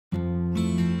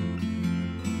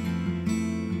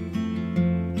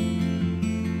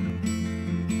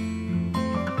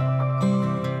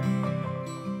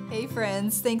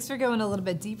friends. Thanks for going a little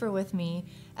bit deeper with me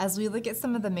as we look at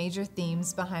some of the major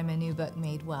themes behind my new book,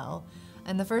 Made Well.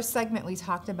 In the first segment, we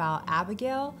talked about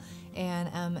Abigail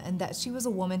and that she was a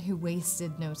woman who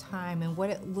wasted no time, and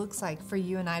what it looks like for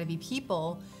you and I to be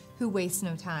people who waste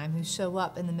no time, who show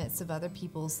up in the midst of other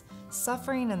people's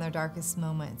suffering and their darkest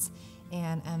moments,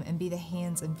 and be the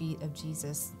hands and feet of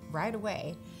Jesus right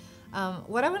away.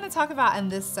 What I want to talk about in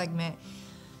this segment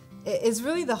is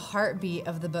really the heartbeat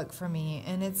of the book for me,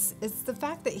 and it's the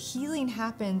fact that healing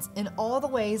happens in all the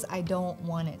ways I don't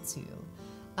want it to.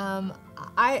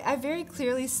 I very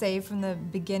clearly say from the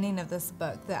beginning of this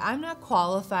book that I'm not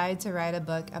qualified to write a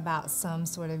book about some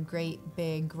sort of great,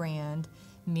 big, grand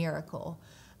miracle.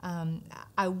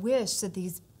 I wish that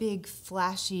these big,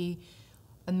 flashy,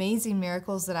 amazing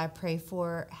miracles that I pray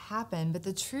for happen, but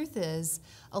the truth is,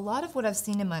 a lot of what I've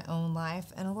seen in my own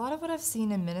life and a lot of what I've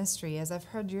seen in ministry as I've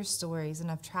heard your stories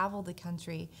and I've traveled the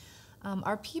country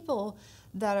are people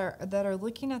that are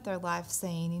looking at their life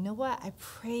saying, you know what, I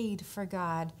prayed for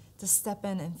God to step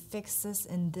in and fix this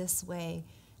in this way,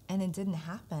 and it didn't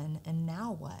happen, and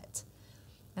now what?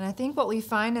 And I think what we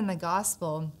find in the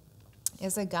gospel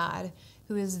is a God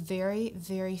who is very,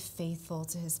 very faithful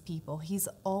to his people. He's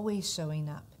always showing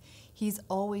up. He's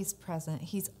always present.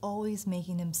 He's always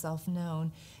making himself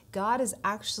known. God is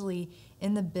actually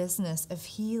in the business of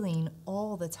healing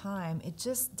all the time. It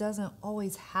just doesn't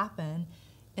always happen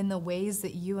in the ways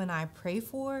that you and I pray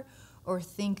for or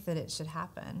think that it should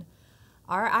happen.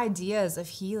 Our ideas of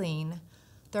healing,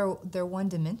 they're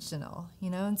one-dimensional, you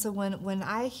know? And so when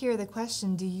I hear the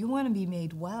question, do you want to be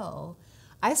made well?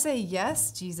 I say,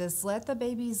 yes, Jesus, let the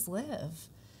babies live.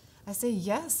 I say,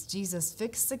 yes, Jesus,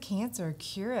 fix the cancer,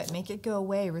 cure it, make it go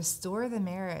away, restore the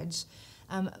marriage.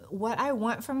 What I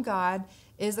want from God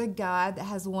is a God that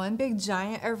has one big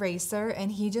giant eraser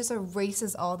and he just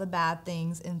erases all the bad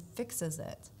things and fixes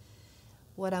it.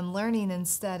 What I'm learning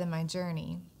instead in my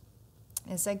journey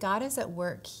is that God is at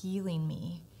work healing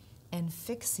me and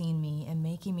fixing me and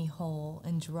making me whole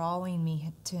and drawing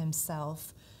me to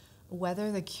himself,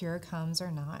 whether the cure comes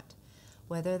or not,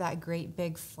 whether that great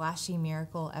big flashy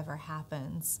miracle ever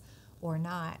happens or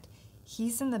not.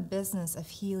 He's in the business of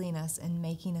healing us and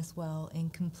making us well in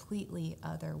completely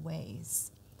other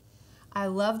ways. I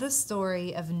love the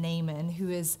story of Naaman, who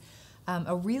is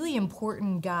a really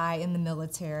important guy in the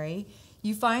military.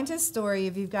 You find his story,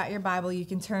 if you've got your Bible, you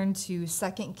can turn to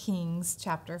 2 Kings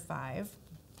chapter 5.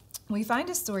 We find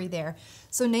a story there.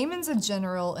 So Naaman's a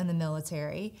general in the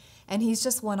military, and he's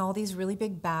just won all these really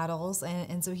big battles,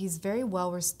 and so he's very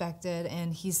well respected,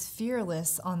 and he's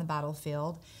fearless on the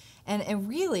battlefield. And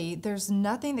really, there's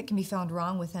nothing that can be found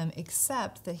wrong with him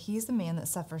except that he's a man that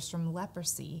suffers from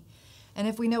leprosy. And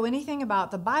if we know anything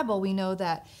about the Bible, we know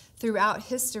that throughout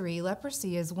history,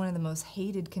 leprosy is one of the most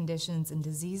hated conditions and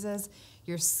diseases.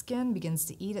 Your skin begins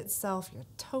to eat itself, your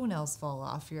toenails fall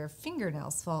off, your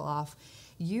fingernails fall off.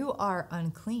 You are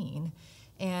unclean.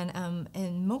 And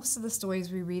most of the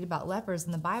stories we read about lepers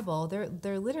in the Bible,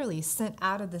 they're literally sent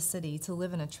out of the city to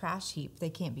live in a trash heap.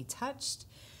 They can't be touched.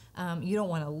 You don't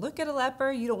want to look at a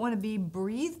leper. You don't want to be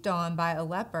breathed on by a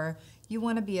leper. You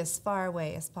want to be as far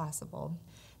away as possible.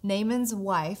 Naaman's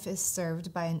wife is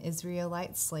served by an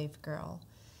Israelite slave girl.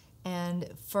 And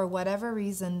for whatever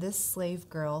reason, this slave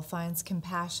girl finds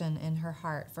compassion in her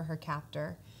heart for her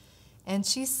captor. And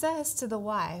she says to the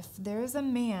wife, there is a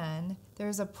man, there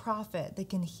is a prophet that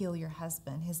can heal your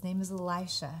husband. His name is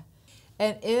Elisha.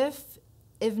 And if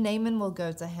Naaman will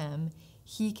go to him,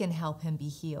 he can help him be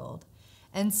healed.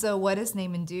 And so what does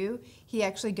Naaman do? He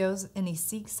actually goes and he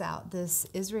seeks out this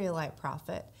Israelite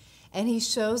prophet. And he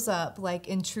shows up like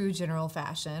in true general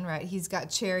fashion, right? He's got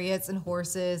chariots and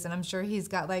horses, and I'm sure he's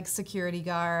got like security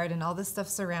guard and all this stuff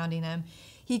surrounding him.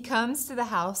 He comes to the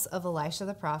house of Elisha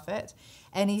the prophet,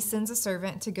 and he sends a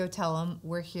servant to go tell him,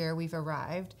 we're here, we've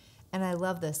arrived. And I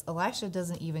love this. Elisha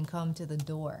doesn't even come to the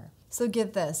door. So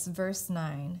get this, verse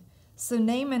 9. So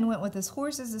Naaman went with his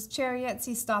horses, his chariots.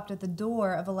 He stopped at the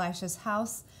door of Elisha's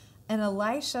house, and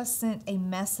Elisha sent a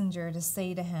messenger to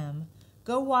say to him,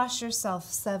 go wash yourself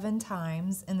 7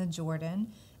 times in the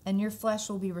Jordan, and your flesh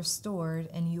will be restored,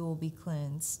 and you will be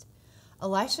cleansed.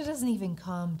 Elisha doesn't even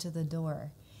come to the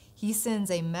door. He sends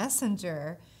a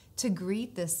messenger to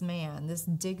greet this man, this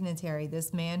dignitary,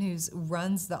 this man who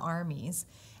runs the armies.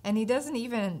 And he doesn't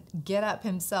even get up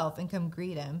himself and come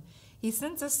greet him. He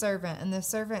sends a servant, and the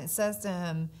servant says to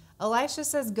him, Elisha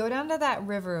says, go down to that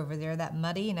river over there, that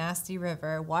muddy, nasty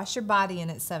river, wash your body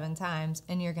in it 7 times,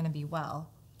 and you're going to be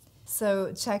well.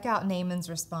 So check out Naaman's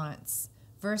response.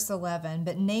 Verse 11,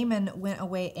 but Naaman went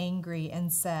away angry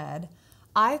and said,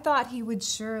 I thought he would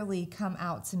surely come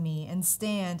out to me and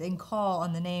stand and call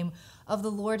on the name of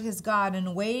the Lord his God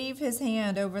and wave his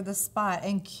hand over the spot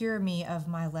and cure me of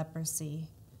my leprosy.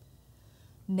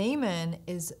 Naaman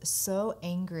is so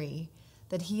angry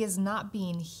that he is not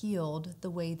being healed the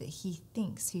way that he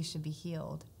thinks he should be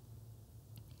healed.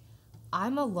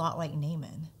 I'm a lot like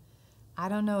Naaman. I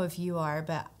don't know if you are,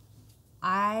 but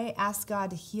I ask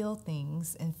God to heal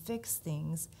things and fix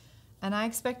things, and I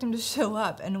expect him to show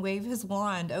up and wave his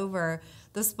wand over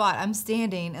the spot I'm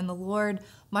standing, and the Lord,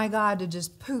 my God, to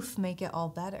just poof, make it all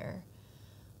better.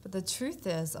 But the truth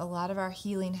is, a lot of our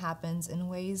healing happens in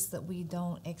ways that we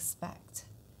don't expect.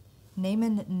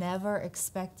 Naaman never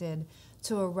expected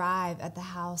to arrive at the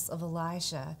house of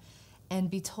Elisha and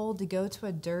be told to go to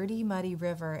a dirty, muddy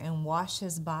river and wash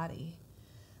his body.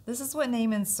 This is what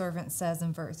Naaman's servant says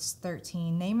in verse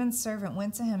 13. Naaman's servant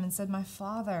went to him and said, "My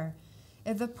father,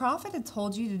 if the prophet had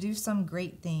told you to do some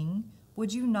great thing,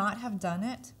 would you not have done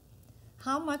it?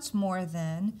 How much more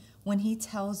then when he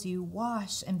tells you,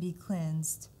 'Wash and be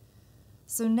cleansed'?"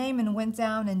 So Naaman went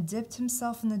down and dipped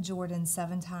himself in the Jordan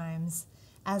 7 times,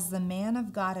 as the man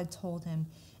of God had told him,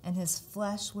 and his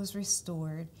flesh was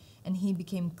restored, and he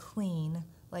became clean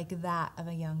like that of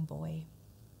a young boy.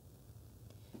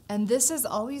 And this has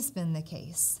always been the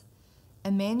case.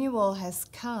 Emmanuel has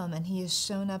come and he has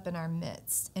shown up in our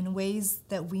midst in ways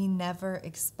that we never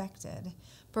expected,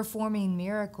 performing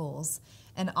miracles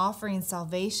and offering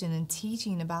salvation and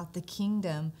teaching about the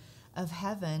kingdom of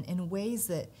heaven in ways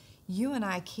that you and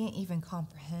I can't even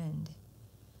comprehend.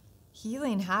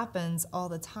 Healing happens all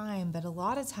the time, but a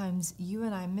lot of times you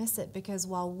and I miss it because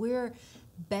while we're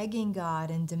begging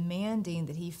God and demanding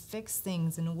that he fix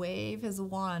things and wave his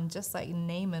wand just like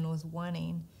Naaman was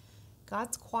wanting,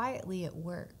 God's quietly at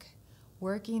work,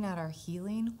 working out our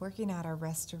healing, working out our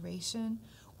restoration,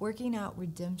 working out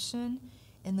redemption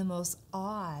in the most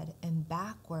odd and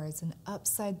backwards and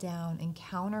upside down and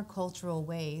countercultural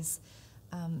ways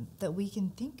that we can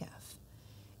think of.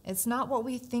 It's not what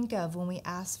we think of when we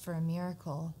ask for a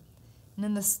miracle. And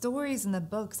in the stories in the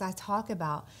books, I talk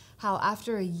about how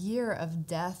after a year of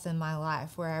death in my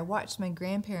life, where I watched my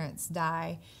grandparents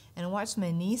die and watched my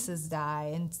nieces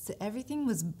die, and everything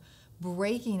was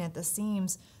breaking at the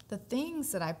seams, the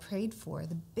things that I prayed for,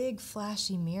 the big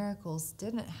flashy miracles,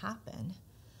 didn't happen.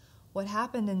 What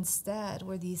happened instead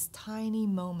were these tiny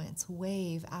moments,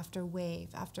 wave after wave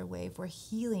after wave, where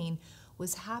healing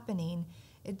was happening.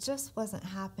 It just wasn't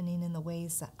happening in the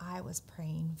ways that I was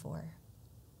praying for.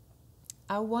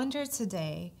 I wonder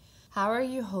today, how are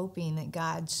you hoping that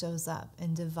God shows up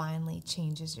and divinely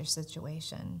changes your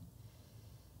situation?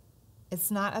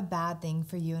 It's not a bad thing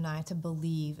for you and I to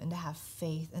believe and to have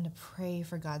faith and to pray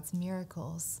for God's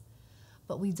miracles.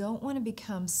 But we don't want to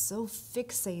become so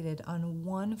fixated on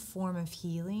one form of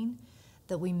healing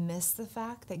that we miss the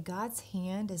fact that God's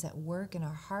hand is at work in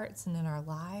our hearts and in our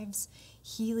lives,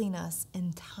 healing us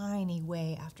in tiny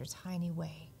way after tiny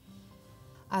way.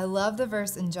 I love the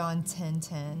verse in John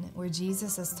 10:10 where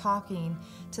Jesus is talking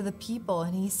to the people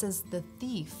and he says, "The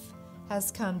thief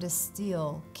has come to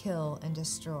steal, kill, and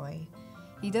destroy."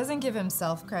 He doesn't give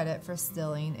himself credit for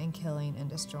stealing and killing and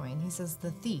destroying. He says,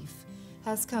 "The thief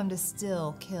has come to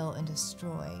steal, kill, and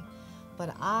destroy.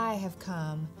 But I have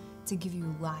come to give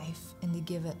you life and to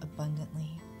give it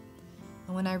abundantly."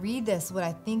 And when I read this, what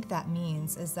I think that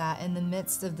means is that in the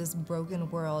midst of this broken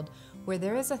world where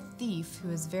there is a thief who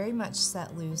is very much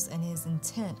set loose and is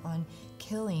intent on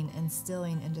killing and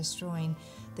stealing and destroying,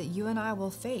 that you and I will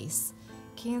face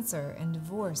cancer and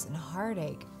divorce and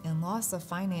heartache and loss of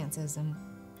finances and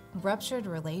ruptured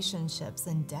relationships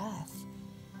and death.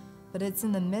 But it's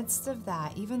in the midst of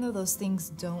that, even though those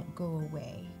things don't go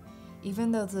away,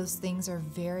 even though those things are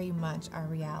very much our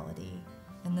reality,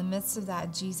 in the midst of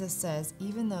that, Jesus says,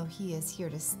 even though he is here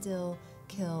to steal,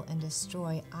 kill, and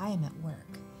destroy, I am at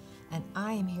work, and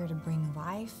I am here to bring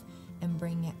life and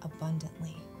bring it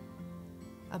abundantly.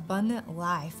 Abundant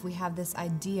life, we have this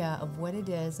idea of what it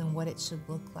is and what it should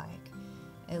look like.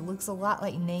 It looks a lot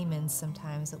like Naaman's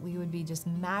sometimes, that we would be just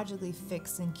magically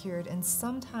fixed and cured, and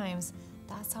sometimes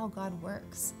that's how God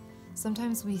works.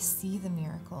 Sometimes we see the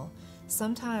miracle.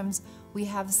 Sometimes we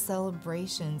have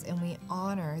celebrations and we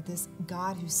honor this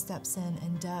God who steps in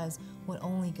and does what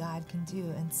only God can do.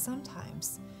 And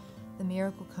sometimes the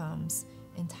miracle comes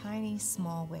in tiny,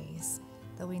 small ways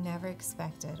that we never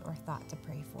expected or thought to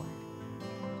pray for.